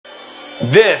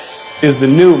This is the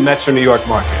new Metro New York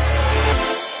market.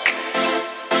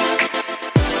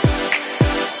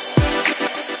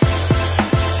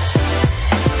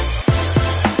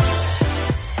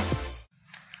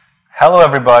 Hello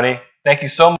everybody, thank you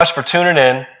so much for tuning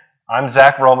in. I'm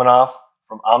Zach Romanoff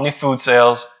from Omni Food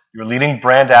Sales, your leading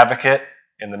brand advocate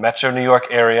in the Metro New York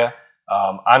area.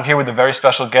 I'm here with a very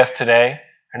special guest today.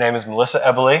 Her name is Melissa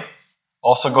Eberle,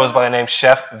 also goes by the name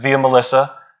Chef Via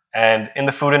Melissa. And in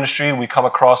the food industry, we come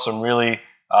across some really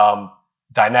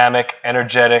dynamic,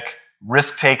 energetic,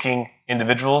 risk-taking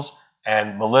individuals.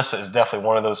 And Melissa is definitely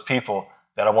one of those people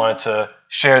that I wanted to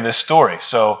share this story.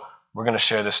 So we're going to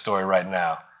share this story right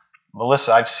now.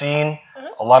 Melissa, I've seen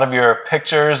a lot of your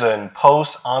pictures and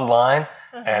posts online,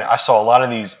 and I saw a lot of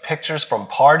these pictures from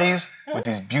parties with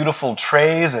these beautiful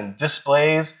trays and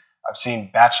displays. I've seen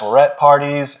bachelorette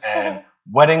parties and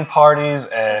wedding parties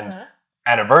and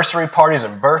anniversary parties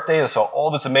and birthdays. I saw all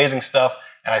this amazing stuff,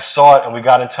 and I saw it and we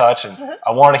got in touch, and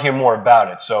I wanted to hear more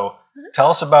about it. So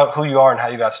tell us about who you are and how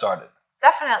you got started.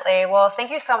 Definitely. Well, thank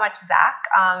you so much, Zach.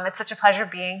 It's such a pleasure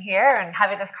being here and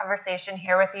having this conversation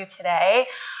here with you today.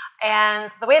 And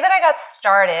the way that I got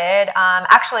started,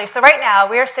 actually, so right now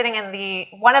we are sitting in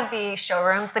one of the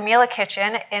showrooms, the Mila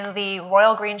Kitchen, in the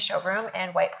Royal Green showroom in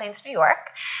White Plains, New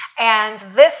York. And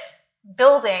this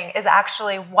building is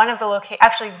actually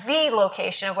the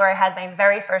location where I had my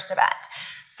very first event.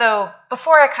 So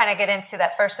before I kind of get into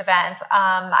that first event,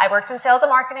 I worked in sales and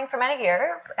marketing for many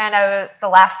years, and the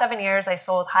last 7 years I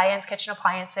sold high-end kitchen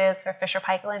appliances for Fisher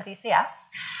Paykel and DCS.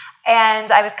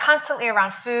 And I was constantly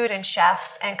around food and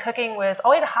chefs, and cooking was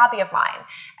always a hobby of mine,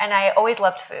 and I always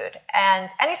loved food. And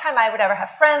anytime I would ever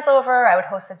have friends over, I would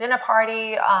host a dinner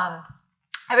party,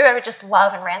 everybody would just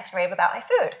love and rant and rave about my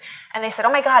food. And they said,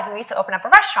 oh my God, you need to open up a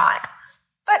restaurant.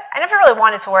 But I never really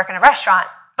wanted to work in a restaurant,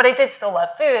 but I did still love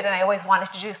food, and I always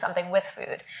wanted to do something with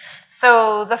food.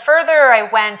 So the further I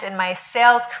went in my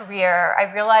sales career,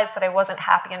 I realized that I wasn't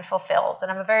happy and fulfilled. And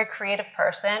I'm a very creative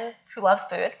person who loves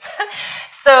food.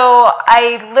 So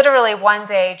I literally one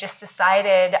day just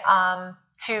decided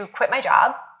to quit my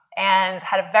job and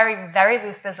had a very, very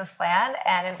loose business plan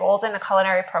and enrolled in a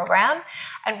culinary program.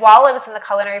 And while I was in the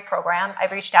culinary program, I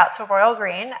reached out to Royal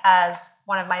Green as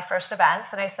one of my first events,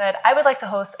 and I said, I would like to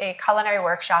host a culinary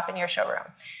workshop in your showroom.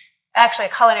 Actually,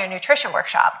 a culinary nutrition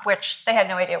workshop, which they had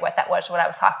no idea what that was, what I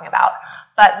was talking about.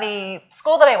 But the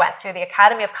school that I went to, the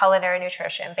Academy of Culinary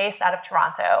Nutrition, based out of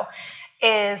Toronto,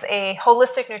 is a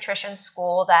holistic nutrition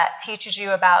school that teaches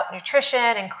you about nutrition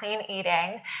and clean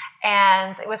eating.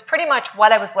 And it was pretty much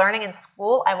what I was learning in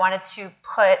school I wanted to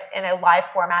put in a live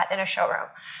format in a showroom.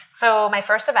 So my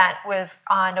first event was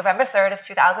on November 3rd of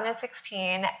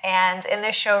 2016. And in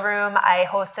this showroom, I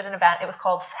hosted an event. It was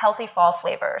called Healthy Fall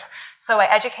Flavors. So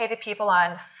I educated people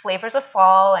on flavors of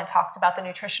fall and talked about the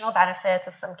nutritional benefits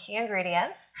of some key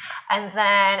ingredients. And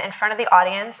then in front of the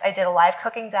audience, I did a live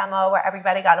cooking demo where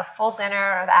everybody got a full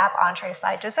dinner of app, entree,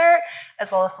 side, dessert,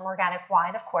 as well as some organic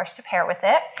wine, of course, to pair with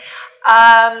it.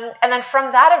 And then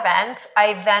from that event,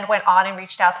 I then went on and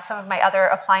reached out to some of my other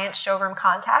appliance showroom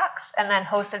contacts and then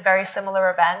hosted very similar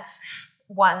events.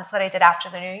 Ones that I did after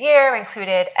the new year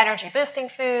included energy boosting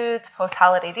foods,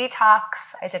 post-holiday detox.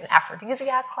 I did an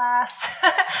aphrodisiac class.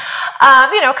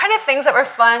 Kind of things that were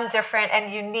fun, different,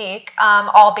 and unique,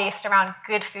 all based around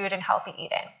good food and healthy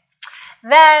eating.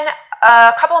 Then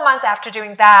a couple of months after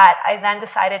doing that, I then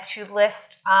decided to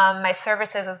list my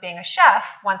services as being a chef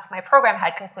once my program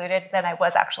had concluded. Then I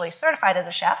was actually certified as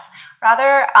a chef,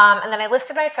 rather. And then I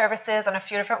listed my services on a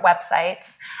few different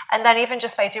websites. And then even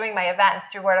just by doing my events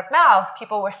through word of mouth,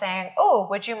 people were saying, oh,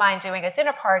 would you mind doing a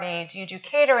dinner party? Do you do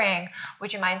catering?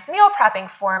 Would you mind meal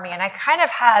prepping for me? And I kind of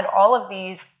had all of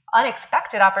these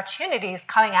unexpected opportunities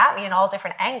coming at me in all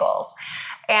different angles.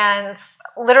 And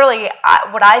literally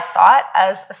what I thought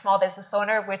as a small business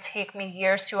owner would take me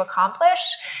years to accomplish,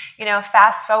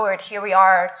 fast forward, here we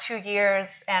are 2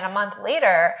 years and a month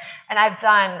later, and I've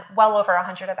done well over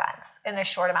 100 events in this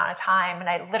short amount of time. And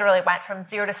I literally went from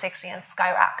 0 to 60 and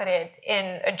skyrocketed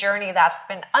in a journey that's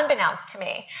been unbeknownst to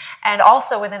me. And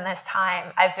also within this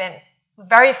time, I've been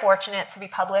very fortunate to be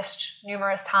published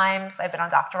numerous times. I've been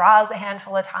on Dr. Oz a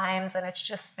handful of times, and it's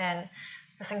just been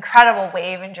this incredible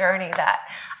wave and journey that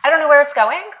I don't know where it's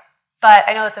going, but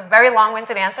I know it's a very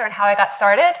long-winded answer on how I got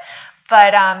started.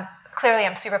 But clearly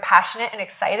I'm super passionate and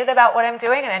excited about what I'm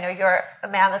doing, and I know you're a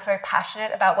man that's very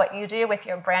passionate about what you do with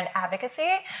your brand advocacy.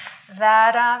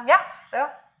 So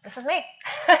this is me.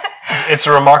 It's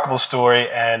a remarkable story,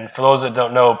 and for those that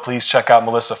don't know, please check out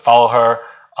Melissa. Follow her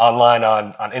online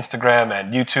on Instagram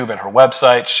and YouTube and her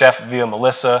website, Chef Via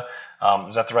Melissa.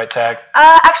 Is that the right tag?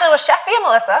 Actually, it was Chef Via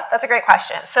Melissa. That's a great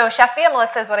question. So Chef Via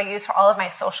Melissa is what I use for all of my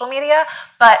social media,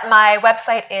 but my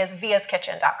website is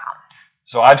viaskitchen.com.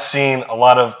 So I've seen a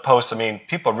lot of posts. I mean,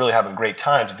 people are really having great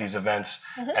times at these events,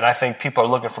 and I think people are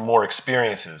looking for more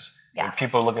experiences. Yeah. And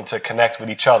people are looking to connect with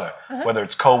each other, whether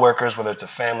it's coworkers, whether it's a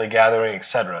family gathering,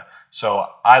 etc. So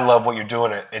I love what you're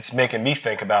doing. It's making me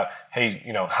think about, hey,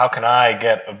 how can I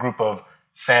get a group of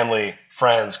family,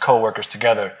 friends, coworkers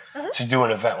together to do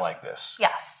an event like this?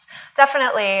 Yes,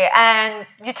 definitely. And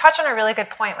you touch on a really good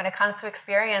point when it comes to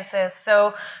experiences.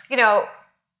 So,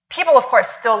 people, of course,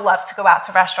 still love to go out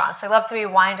to restaurants. They love to be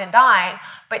wined and dined.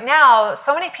 But now,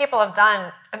 so many people have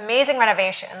done amazing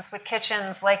renovations with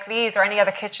kitchens like these or any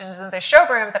other kitchens in the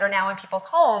showroom that are now in people's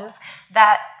homes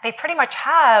that they pretty much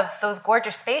have those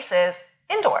gorgeous spaces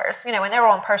indoors, in their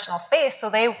own personal space. So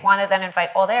they want to then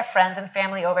invite all their friends and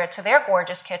family over to their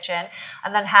gorgeous kitchen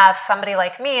and then have somebody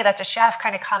like me that's a chef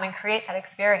kind of come and create that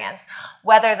experience.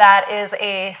 Whether that is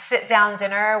a sit-down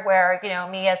dinner where,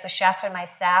 me as the chef and my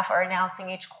staff are announcing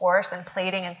each course and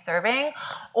plating and serving,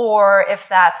 or if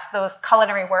that's those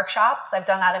culinary workshops, I've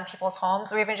done that in people's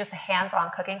homes, or even just a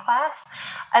hands-on cooking class.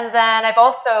 And then I've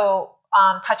also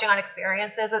touching on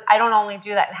experiences. I don't only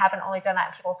do that and haven't only done that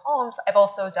in people's homes. I've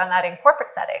also done that in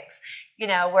corporate settings,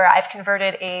 where I've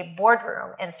converted a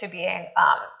boardroom into being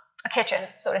a kitchen,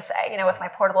 so to say, with my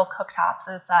portable cooktops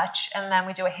and such. And then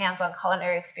we do a hands-on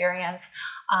culinary experience,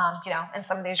 in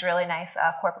some of these really nice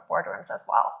corporate boardrooms as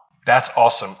well. That's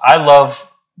awesome. I love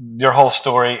your whole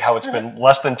story, how it's been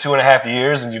less than 2.5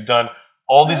 years and you've done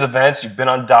all these events. You've been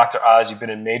on Dr. Oz, you've been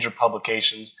in major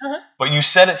publications, but you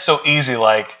said it so easy,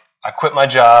 like, I quit my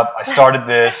job, I started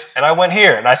this, and I went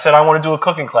here, and I said I want to do a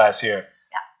cooking class here.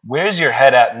 Yeah. Where's your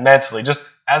head at mentally, just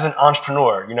as an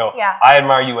entrepreneur? I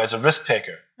admire you as a risk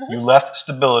taker. You left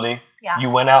stability,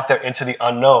 you went out there into the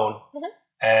unknown,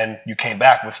 and you came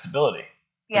back with stability.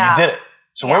 Yeah. But you did it.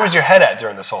 So where was your head at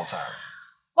during this whole time?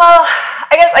 Well,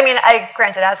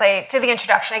 granted, as I did the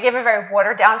introduction, I gave a very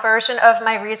watered down version of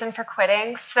my reason for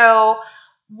quitting. So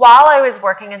while I was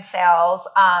working in sales,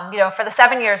 for the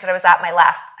 7 years that I was at my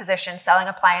last position selling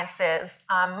appliances,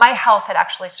 my health had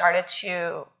actually started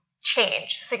to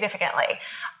change significantly.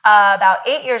 About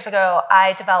 8 years ago,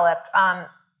 I developed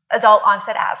adult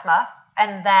onset asthma.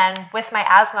 And then with my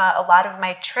asthma, a lot of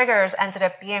my triggers ended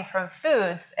up being from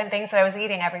foods and things that I was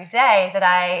eating every day that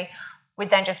I would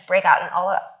then just break out in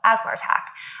all asthma attack.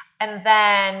 And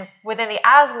then within the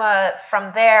asthma,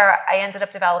 from there, I ended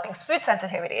up developing food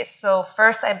sensitivities. So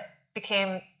first I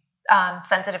became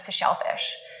sensitive to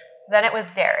shellfish. Then it was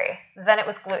dairy. Then it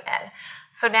was gluten.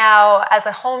 So now as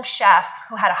a home chef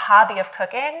who had a hobby of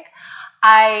cooking,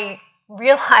 I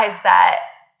realized that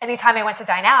anytime I went to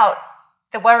dine out,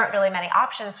 there weren't really many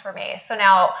options for me. So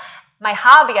now my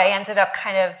hobby, I ended up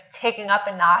kind of taking up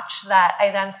a notch that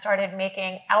I then started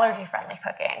making allergy-friendly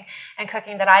cooking and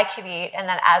cooking that I could eat. And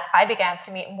then as I began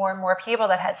to meet more and more people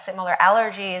that had similar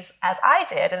allergies as I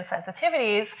did and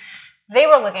sensitivities, they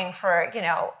were looking for,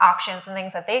 options and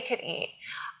things that they could eat.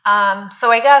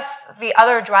 So I guess the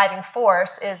other driving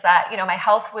force is that, my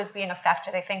health was being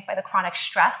affected, I think, by the chronic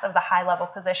stress of the high-level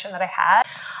position that I had.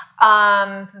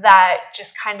 That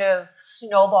just kind of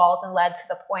snowballed and led to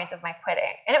the point of my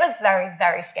quitting. And it was very,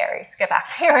 very scary, to get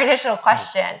back to your initial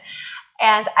question.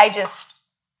 And I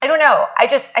don't know.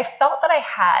 I felt that I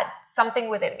had something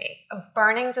within me, a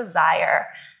burning desire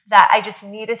that I just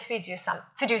needed to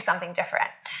do something different.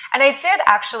 And I did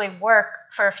actually work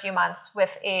for a few months with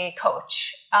a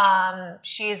coach.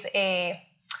 She's a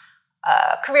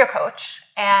career coach,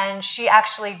 and she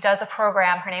actually does a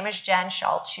program. Her name is Jen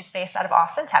Schultz. She's based out of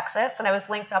Austin, Texas, and I was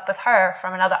linked up with her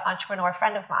from another entrepreneur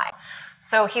friend of mine.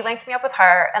 So he linked me up with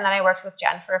her, and then I worked with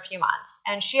Jen for a few months.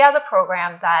 And she has a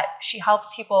program that she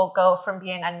helps people go from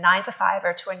being a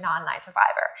 9-to-5er to a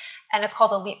non-9-to-5er, and it's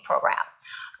called a LEAP program.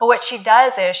 But what she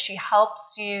does is she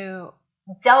helps you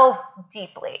delve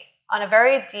deeply on a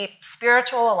very deep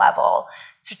spiritual level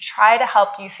to try to help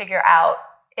you figure out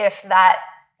if that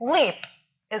leap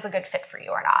is a good fit for you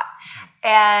or not.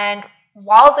 And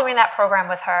while doing that program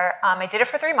with her, I did it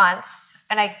for 3 months,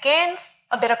 and I gained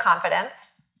a bit of confidence.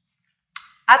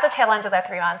 At the tail end of that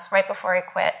 3 months, right before I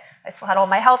quit, I still had all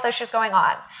my health issues going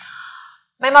on.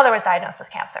 My mother was diagnosed with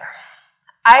cancer.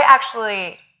 I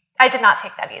did not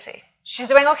take that easy. She's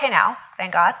doing okay now,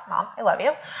 thank God. Mom, I love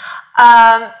you.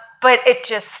 But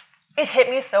it hit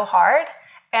me so hard,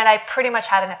 and I pretty much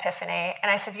had an epiphany.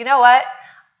 And I said, you know what?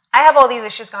 I have all these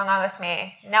issues going on with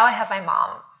me. Now I have my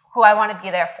mom, who I want to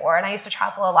be there for. And I used to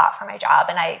travel a lot for my job.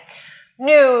 And I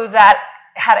knew that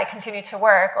had I continued to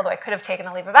work, although I could have taken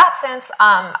a leave of absence,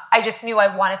 I just knew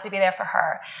I wanted to be there for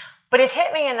her. But it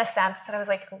hit me in the sense that I was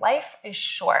like, life is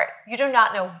short. You do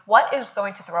not know what is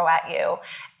going to throw at you.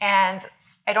 And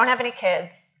I don't have any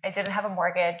kids. I didn't have a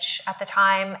mortgage at the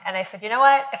time. And I said, you know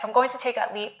what? If I'm going to take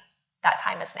that leap, that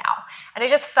time is now. And I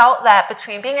just felt that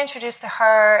between being introduced to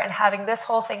her and having this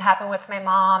whole thing happen with my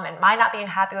mom and my not being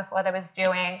happy with what I was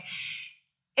doing,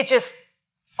 it just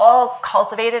all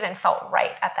cultivated and felt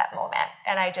right at that moment.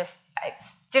 And I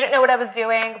didn't know what I was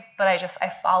doing, but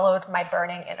I followed my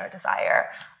burning inner desire,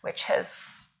 which has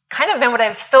kind of been what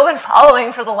I've still been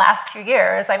following for the last 2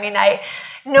 years. I mean, I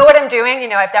know what I'm doing. You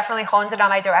know, I've definitely honed in on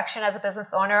my direction as a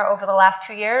business owner over the last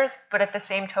 2 years, but at the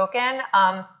same token,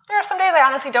 there are some days I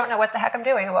honestly don't know what the heck I'm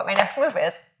doing and what my next move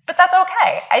is, but that's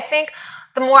okay. I think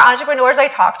the more entrepreneurs I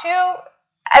talk to,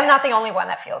 I'm not the only one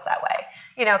that feels that way,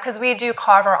 you know, because we do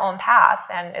carve our own path,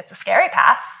 and it's a scary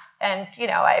path. And, you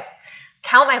know, I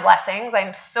count my blessings.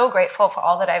 I'm so grateful for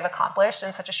all that I've accomplished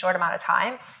in such a short amount of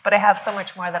time, but I have so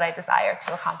much more that I desire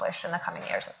to accomplish in the coming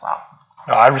years as well.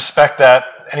 No, I respect that.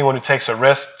 Anyone who takes a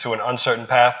risk to an uncertain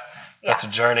path, that's a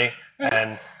journey. Mm-hmm.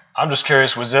 And I'm just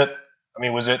curious, was it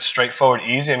straightforward,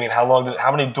 easy? I mean,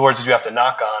 how many doors did you have to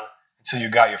knock on until you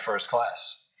got your first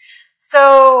class?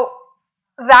 So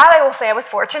that I will say I was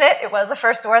fortunate. It was the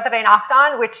first door that I knocked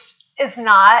on, which is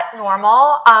not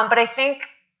normal. But I think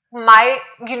my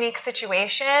unique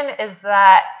situation is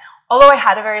that although I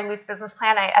had a very loose business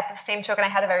plan, at the same token, I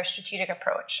had a very strategic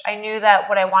approach. I knew that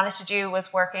what I wanted to do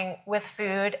was working with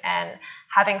food and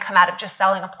having come out of just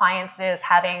selling appliances,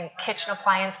 having kitchen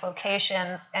appliance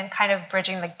locations, and kind of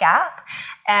bridging the gap.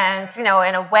 And, you know,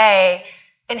 in a way,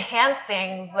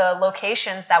 enhancing the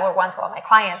locations that were once all my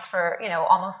clients for, you know,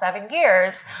 almost 7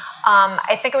 years.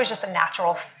 I think it was just a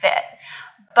natural fit.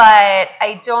 But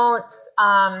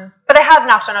but I have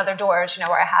knocked on other doors, you know,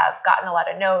 where I have gotten a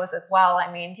lot of no's as well. I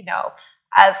mean, you know,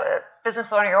 as a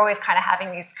business owner, you're always kind of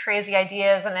having these crazy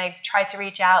ideas, and I've tried to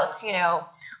reach out to, you know,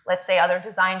 let's say other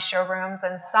design showrooms,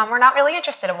 and some were not really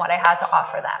interested in what I had to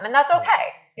offer them. And that's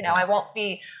okay. You know, I won't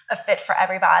be a fit for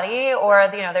everybody, or,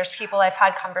 you know, there's people I've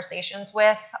had conversations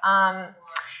with,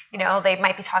 you know, they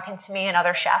might be talking to me and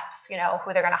other chefs, you know,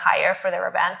 who they're going to hire for their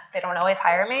event. They don't always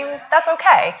hire me. That's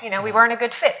okay. You know, we weren't a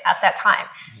good fit at that time.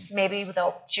 Maybe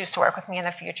they'll choose to work with me in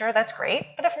the future. That's great.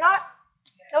 But if not,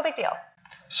 no big deal.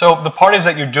 So the parties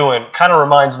that you're doing kind of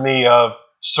reminds me of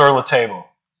Sur La Table.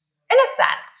 In a sense.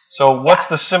 So what's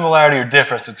the similarity or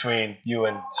difference between you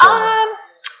and Sur La?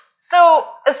 So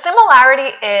a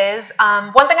similarity is,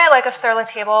 one thing I like of Sur La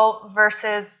Table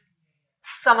versus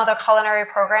some other culinary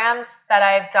programs that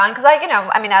I've done, because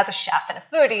as a chef and a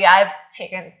foodie, I've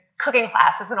taken cooking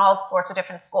classes in all sorts of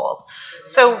different schools.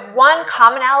 So one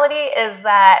commonality is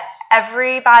that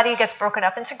everybody gets broken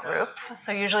up into groups.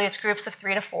 So usually it's groups of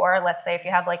 3 to 4. Let's say if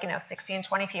you have 16,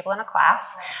 20 people in a class.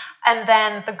 And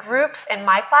then the groups in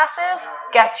my classes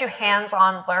get to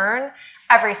hands-on learn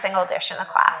every single dish in the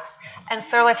class. And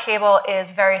Sur La Table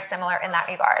is very similar in that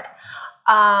regard.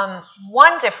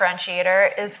 One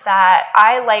differentiator is that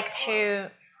I like to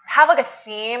have a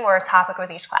theme or a topic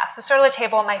with each class. So Sur La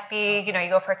Table might be, you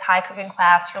go for a Thai cooking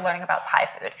class, you're learning about Thai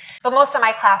food. But most of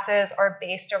my classes are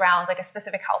based around a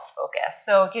specific health focus.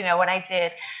 So, when I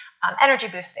did energy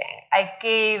boosting, I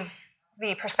gave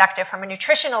the perspective from a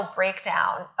nutritional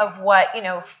breakdown of what,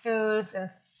 foods and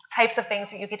types of things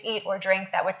that you could eat or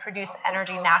drink that would produce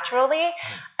energy naturally.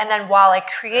 And then while I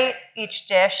create each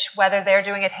dish, whether they're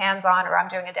doing it hands-on or I'm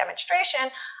doing a demonstration,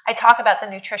 I talk about the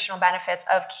nutritional benefits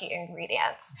of key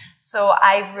ingredients. So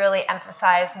I really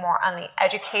emphasize more on the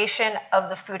education of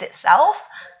the food itself,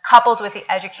 coupled with the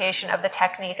education of the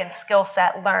technique and skill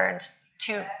set learned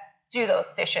to do those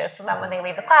dishes, so that when they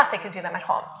leave the class, they can do them at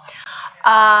home.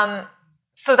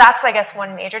 So that's, I guess,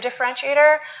 one major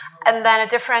differentiator. And then a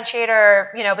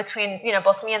differentiator, between,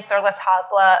 both me and Sur La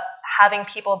Table, having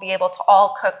people be able to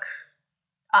all cook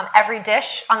every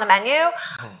dish on the menu.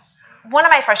 One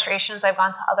of my frustrations, I've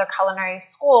gone to other culinary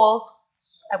schools,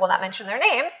 I will not mention their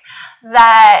names,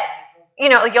 that,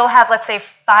 you'll have, let's say,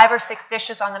 5 or 6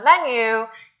 dishes on the menu,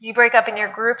 you break up in your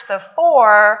groups of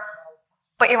 4,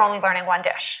 but you're only learning one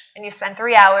dish. And you spend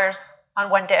 3 hours on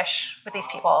one dish with these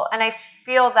people. And I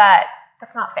feel that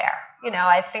that's not fair.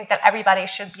 I think that everybody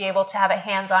should be able to have a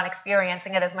hands-on experience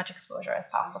and get as much exposure as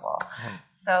possible.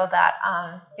 So that,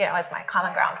 is my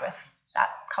common ground with that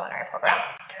culinary program.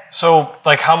 So,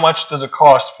 how much does it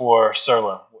cost for Sur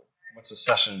La? What's a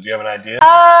session? Do you have an idea?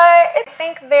 I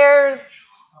think it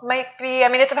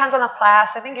depends on the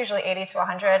class. I think usually 80 to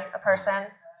 100 a person.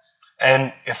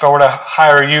 And if I were to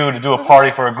hire you to do a party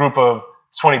for a group of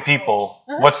 20 people,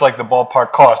 what's the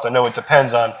ballpark cost? I know it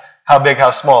depends on how big,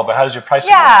 how small, but how does your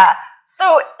pricing work?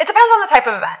 So it depends on the type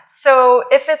of event. So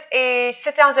if it's a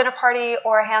sit-down dinner party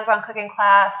or a hands-on cooking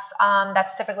class,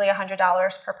 that's typically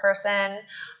 $100 per person.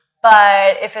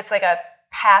 But if it's like a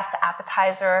past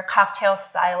appetizer cocktail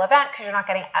style event, because you're not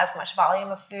getting as much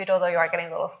volume of food, although you are getting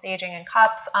a little staging and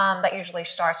cups, that usually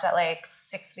starts at like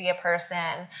 $60 a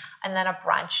person, and then a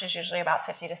brunch is usually about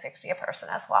 $50 to $60 a person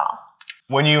as well.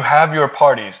 When you have your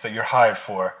parties that you're hired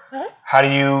for, how do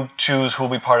you choose who will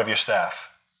be part of your staff?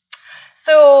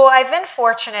 So I've been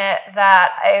fortunate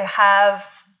that I have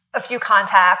a few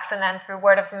contacts, and then through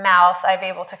word of mouth, I've been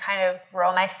able to kind of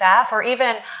grow my staff. Or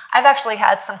even I've actually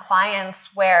had some clients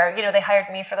where, you know, they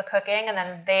hired me for the cooking, and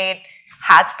then they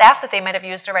had staff that they might have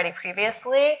used already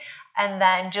previously, and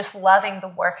then just loving the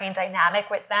working dynamic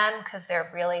with them because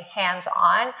they're really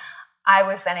hands-on. I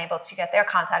was then able to get their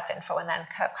contact info and then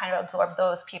kind of absorb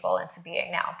those people into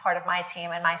being now part of my team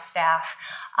and my staff.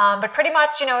 But pretty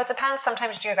much, you know, it depends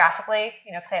sometimes geographically,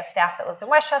 you know, because I have staff that lives in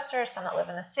Westchester, some that live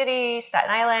in the city,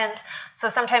 Staten Island. So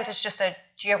sometimes it's just a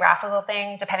geographical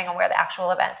thing, depending on where the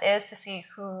actual event is, to see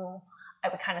who I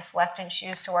would kind of select and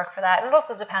choose to work for that. And it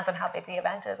also depends on how big the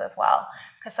event is as well.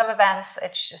 Because some events,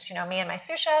 it's just, you know, me and my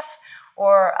sous chef.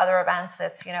 Or other events,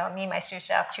 it's, you know, me, my sous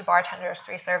chef, 2 bartenders,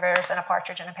 3 servers, and a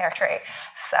partridge in a pear tree.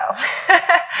 So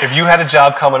if you had a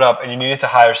job coming up and you needed to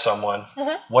hire someone,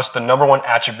 what's the number one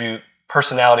attribute,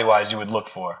 personality-wise, you would look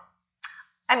for?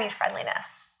 I mean, friendliness.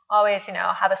 Always, you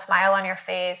know, have a smile on your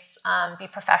face, be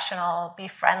professional, be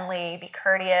friendly, be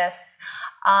courteous.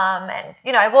 And,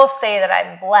 you know, I will say that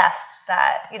I'm blessed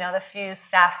that, you know, the few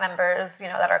staff members, you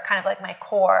know, that are kind of like my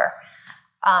core,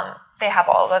 they have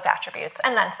all of those attributes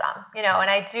and then some, you know, and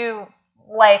I do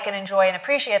like and enjoy and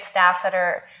appreciate staff that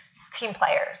are team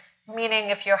players, meaning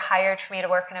if you're hired for me to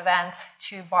work an event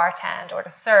to bartend or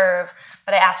to serve,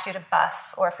 but I ask you to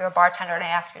bus, or if you're a bartender and I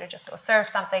ask you to just go serve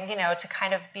something, you know, to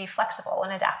kind of be flexible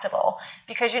and adaptable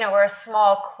because, you know, we're a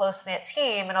small, close-knit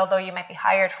team. And although you might be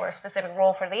hired for a specific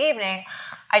role for the evening,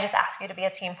 I just ask you to be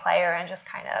a team player and just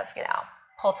kind of, you know,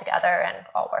 pull together and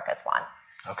all work as one.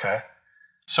 Okay.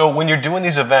 So when you're doing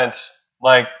these events,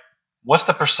 like, what's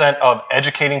the percent of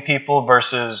educating people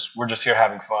versus we're just here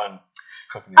having fun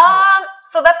cooking these meals?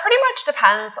 So that pretty much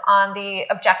depends on the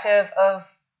objective of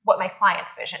what my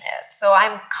client's vision is. So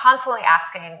I'm constantly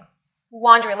asking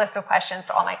laundry list of questions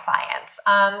to all my clients,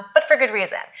 but for good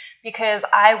reason, because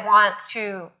I want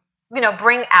to, you know,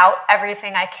 bring out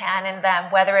everything I can in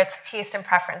them, whether it's taste and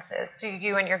preferences. Do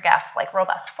you and your guests like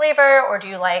robust flavor, or do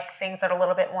you like things that are a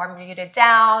little bit more muted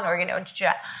down, or, you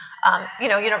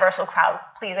know, universal crowd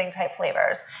pleasing type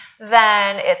flavors?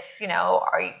 Then it's, you know,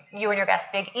 are you and your guests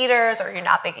big eaters, or are you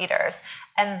not big eaters?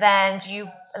 And then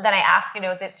then I ask, you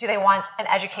know, do they want an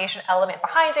education element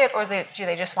behind it, or do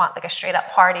they just want like a straight up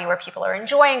party where people are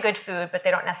enjoying good food, but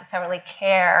they don't necessarily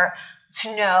care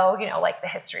to know, you know, like the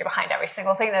history behind every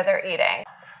single thing that they're eating.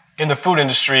 In the food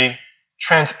industry,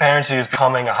 transparency is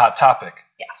becoming a hot topic.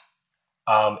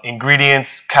 Yes.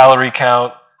 Ingredients, calorie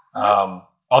count,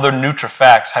 other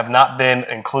NutriFacts have not been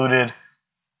included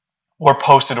or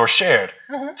posted or shared.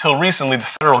 Till recently, the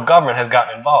federal government has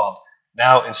gotten involved.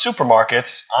 Now, in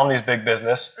supermarkets, Omni's big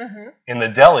business, in the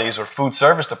delis or food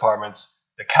service departments,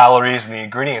 the calories and the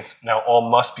ingredients now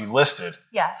all must be listed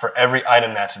for every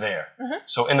item that's there.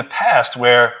 So in the past,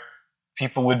 where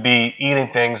people would be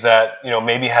eating things that, you know,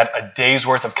 maybe had a day's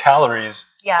worth of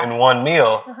calories in one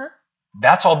meal,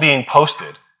 that's all being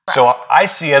posted. Right. So I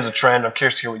see as a trend, I'm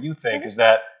curious to hear what you think, is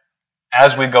that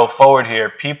as we go forward here,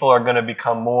 people are going to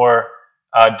become more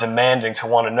demanding to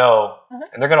want to know,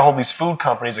 and they're going to hold these food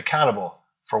companies accountable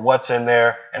for what's in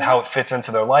there and how it fits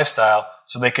into their lifestyle,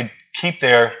 so they could keep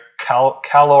their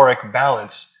caloric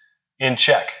balance in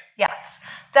check. Yes,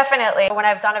 definitely. When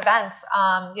I've done events,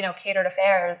 you know, catered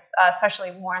affairs,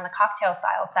 especially more in the cocktail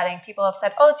style setting, people have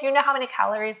said, oh, do you know how many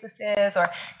calories this is?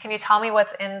 Or can you tell me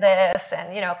what's in this?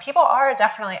 And, you know, people are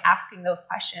definitely asking those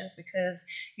questions because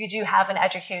you do have an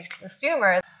educated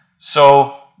consumer.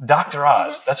 So Dr.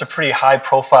 Oz, that's a pretty high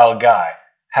profile guy.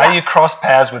 How do you cross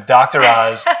paths with Dr.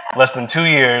 Oz less than 2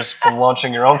 years from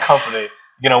launching your own company,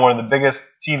 you know, one of the biggest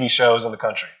TV shows in the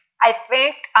country? I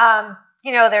think,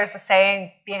 you know, there's a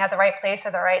saying, being at the right place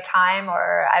at the right time,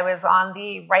 or I was on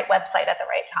the right website at the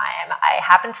right time. I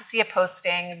happened to see a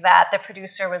posting that the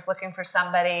producer was looking for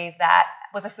somebody that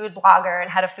was a food blogger and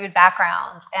had a food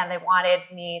background, and they wanted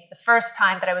me, the first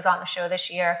time that I was on the show this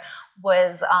year,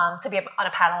 was to be on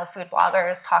a panel of food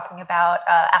bloggers talking about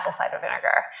apple cider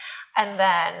vinegar. And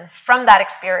then from that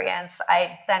experience,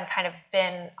 I then kind of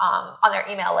been on their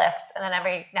email list. And then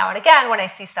every now and again, when I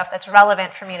see stuff that's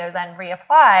relevant for me to then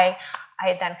reapply,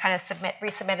 I then kind of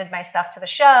resubmitted my stuff to the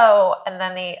show. And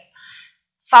then the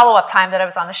follow-up time that I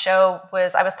was on the show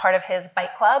was I was part of his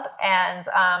bike club, and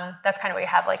that's kind of where you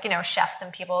have like, you know, chefs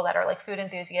and people that are like food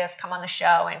enthusiasts come on the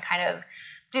show and kind of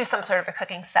do some sort of a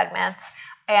cooking segment.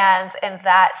 And in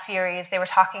that series, they were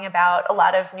talking about a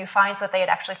lot of new finds that they had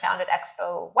actually found at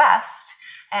Expo West.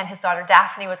 And his daughter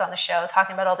Daphne was on the show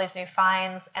talking about all these new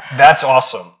finds. That's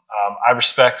awesome. I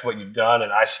respect what you've done,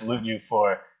 and I salute you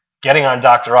for getting on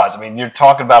Dr. Oz. I mean, you're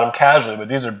talking about him casually, but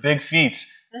these are big feats.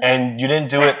 And you didn't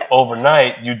do it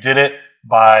overnight. You did it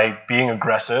by being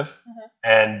aggressive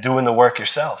and doing the work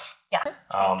yourself. Yeah.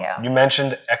 Thank you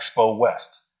mentioned Expo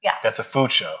West. Yeah. That's a food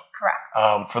show.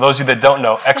 Correct. For those of you that don't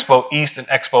know, Expo East and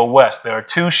Expo West, there are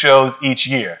 2 shows each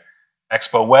year.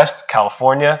 Expo West,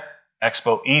 California,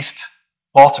 Expo East,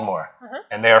 Baltimore.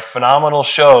 And they are phenomenal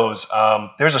shows.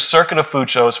 There's a circuit of food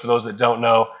shows, for those that don't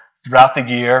know, throughout the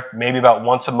year, maybe about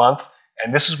once a month.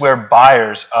 And this is where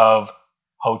buyers of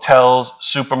hotels,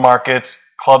 supermarkets,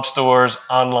 club stores,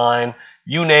 online,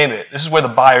 you name it. This is where the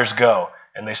buyers go,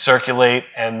 and they circulate,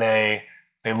 and they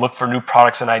look for new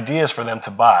products and ideas for them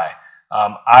to buy.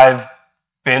 I've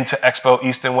been to Expo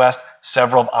East and West.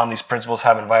 Several of Omni's principals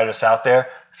have invited us out there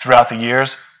throughout the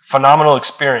years. Phenomenal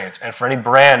experience. And for any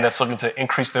brand that's looking to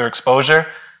increase their exposure,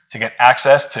 to get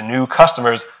access to new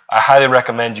customers, I highly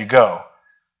recommend you go.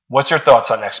 What's your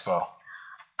thoughts on Expo?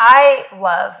 I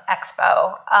love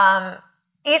Expo.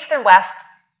 East and West,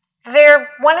 they're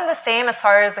one and the same as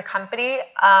far as the company,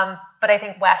 but I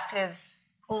think West is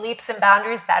leaps and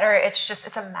boundaries better. It's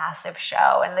a massive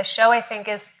show, and the show I think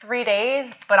is 3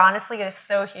 days, but honestly it is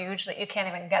so huge that you can't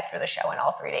even get through the show in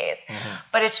all 3 days.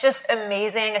 But it's just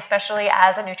amazing, especially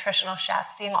as a nutritional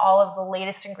chef, seeing all of the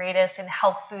latest and greatest in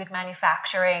health food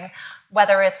manufacturing,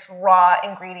 whether it's raw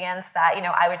ingredients that, you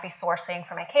know, I would be sourcing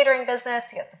for my catering business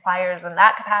to get suppliers in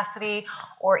that capacity,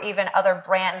 or even other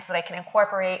brands that I can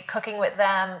incorporate cooking with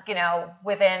them, you know,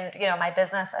 within, you know, my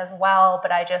business as well.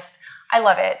 But I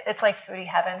love it. It's like foodie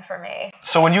heaven for me.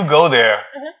 So when you go there,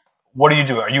 what do you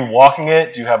do? Are you walking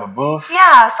it? Do you have a booth?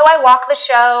 Yeah, so I walk the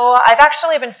show. I've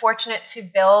actually been fortunate to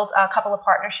build a couple of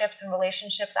partnerships and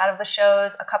relationships out of the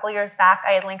shows. A couple of years back,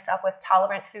 I had linked up with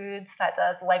Tolerant Foods that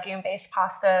does legume-based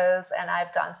pastas, and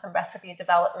I've done some recipe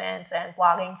development and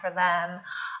blogging for them.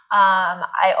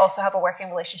 I also have a working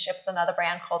relationship with another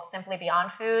brand called Simply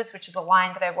Beyond Foods, which is a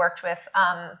line that I've worked with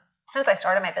since I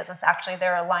started my business. Actually,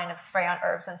 they're a line of spray-on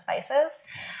herbs and spices.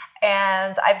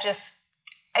 And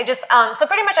so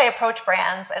pretty much I approach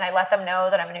brands and I let them know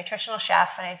that I'm a nutritional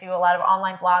chef, and I do a lot of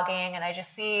online blogging, and I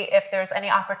just see if there's any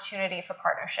opportunity for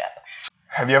partnership.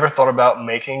 Have you ever thought about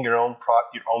making your own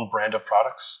brand of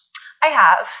products? I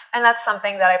have, and that's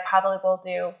something that I probably will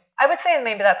do. I would say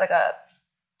maybe that's like a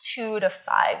 2 to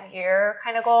 5 year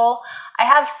kind of goal. I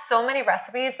have so many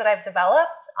recipes that I've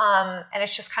developed, and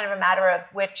it's just kind of a matter of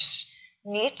which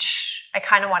niche I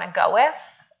kind of want to go with.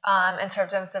 In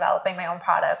terms of developing my own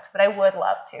product, but I would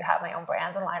love to have my own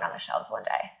brand and line on the shelves one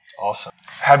day. Awesome.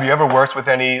 Have you ever worked with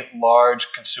any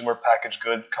large consumer packaged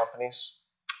goods companies?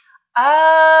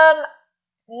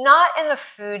 Not in the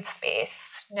food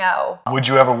space, no. Would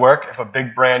you ever work if a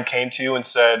big brand came to you and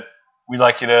said, we'd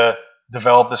like you to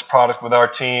develop this product with our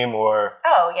team, or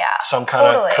some kind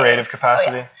of creative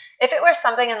capacity? Oh, yeah. If it were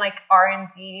something in like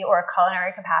R&D or a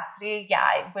culinary capacity, yeah,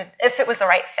 I would, if it was the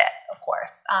right fit, of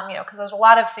course. You know, because there's a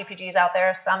lot of CPGs out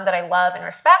there, some that I love and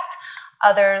respect,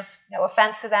 others, no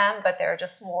offense to them, but they're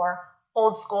just more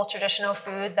old school traditional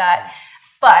food that,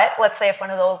 but let's say if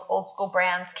one of those old school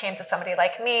brands came to somebody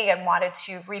like me and wanted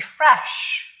to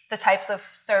refresh the types of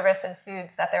service and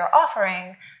foods that they're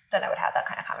offering, then I would have that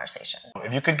kind of conversation.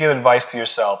 If you could give advice to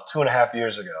yourself 2.5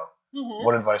 years ago,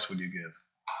 what advice would you give?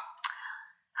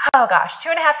 Oh gosh,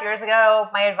 2.5 years ago,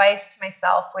 my advice to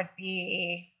myself would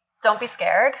be, don't be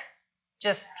scared.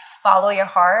 Just follow your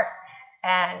heart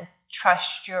and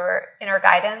trust your inner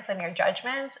guidance and your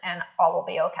judgment, and all will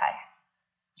be okay.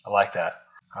 I like that.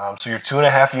 So you're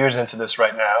 2.5 years into this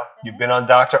right now. You've been on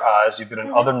Dr. Oz. You've been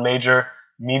in other major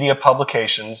media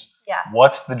publications. Yeah.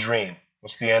 What's the dream?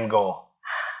 What's the end goal?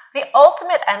 The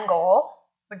ultimate end goal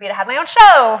would be to have my own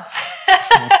show.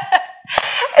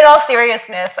 In all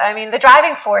seriousness, I mean, the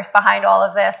driving force behind all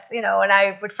of this, you know, when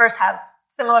I would first have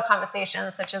similar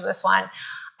conversations such as this one,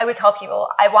 I would tell people,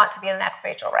 I want to be the next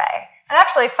Rachel Ray. And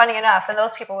actually, funny enough, and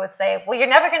those people would say, well, you're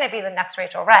never going to be the next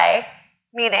Rachel Ray,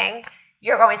 meaning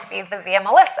you're going to be the Via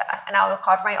Melissa, and I will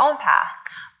carve my own path.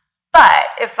 But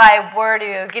if I were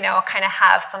to, you know, kind of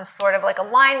have some sort of like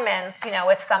alignment, you know,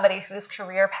 with somebody whose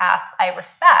career path I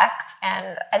respect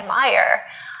and admire,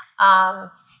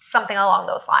 something along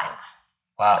those lines.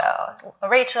 Wow. So a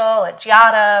Rachel, a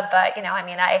Giada, but, you know, I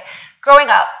mean, growing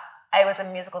up, I was a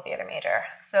musical theater major.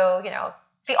 So, you know,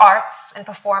 the arts and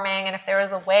performing, and if there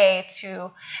was a way to,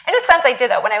 in a sense I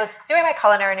did that when I was doing my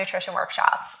culinary nutrition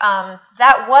workshops.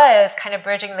 That was kind of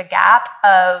bridging the gap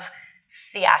of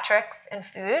theatrics and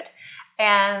food.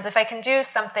 And if I can do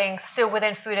something still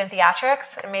within food and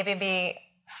theatrics, and maybe be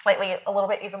slightly a little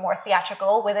bit even more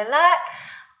theatrical within that,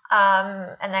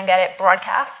 and then get it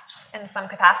broadcast in some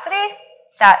capacity,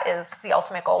 that is the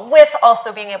ultimate goal, with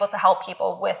also being able to help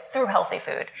people through healthy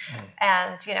food,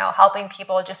 and helping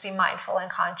people just be mindful and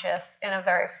conscious in a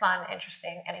very fun,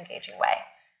 interesting, and engaging way.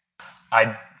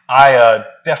 I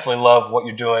definitely love what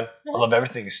you're doing. I love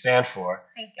everything you stand for.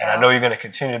 Thank you. And I know you're going to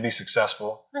continue to be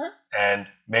successful. And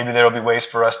maybe there will be ways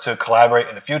for us to collaborate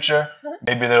in the future.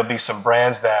 Maybe there will be some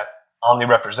brands that Omni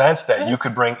represents that you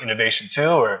could bring innovation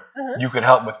to, or you could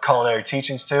help with culinary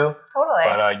teachings to. Totally.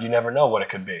 But you never know what it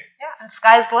could be. Yeah, and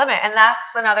sky's the limit. And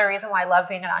that's another reason why I love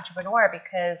being an entrepreneur,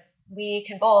 because we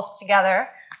can both together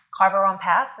carve our own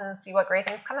paths and see what great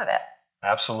things come of it.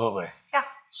 Absolutely. Yeah.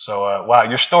 So, wow,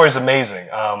 your story is amazing.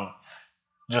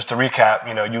 Just to recap,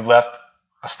 you left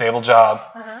a stable job,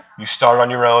 you started on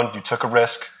your own, you took a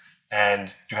risk,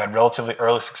 and you had relatively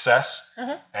early success,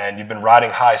 and you've been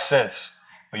riding high since,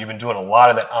 but you've been doing a lot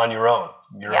of that on your own,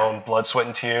 your own blood, sweat,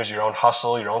 and tears, your own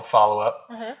hustle, your own follow-up,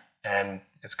 and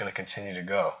it's going to continue to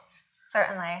go.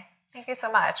 Certainly. Thank you so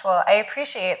much. Well, I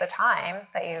appreciate the time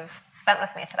that you've spent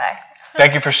with me today.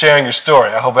 Thank you for sharing your story.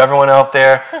 I hope everyone out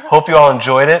there, hope you all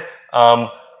enjoyed it.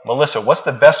 Melissa, what's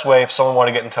the best way if someone want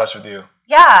to get in touch with you?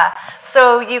 Yeah,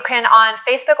 so you can on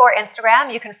Facebook or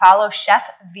Instagram, you can follow Chef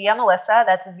Via Melissa,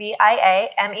 that's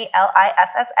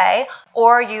VIAMELISSA,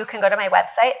 or you can go to my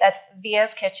website, that's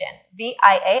Via's Kitchen,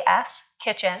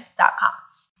 VIASkitchen.com.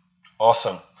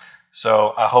 Awesome.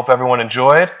 So I hope everyone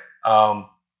enjoyed.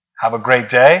 Have a great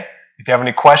day. If you have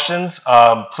any questions,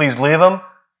 please leave them.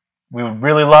 We would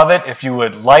really love it if you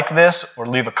would like this or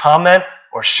leave a comment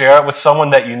or share it with someone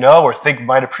that you know or think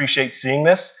might appreciate seeing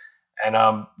this. And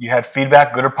you had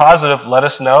feedback, good or positive, let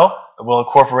us know, and we'll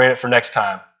incorporate it for next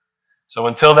time. So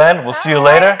until then, we'll see you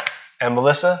later. And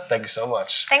Melissa, thank you so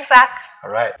much. Thanks, Zach. All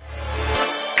right.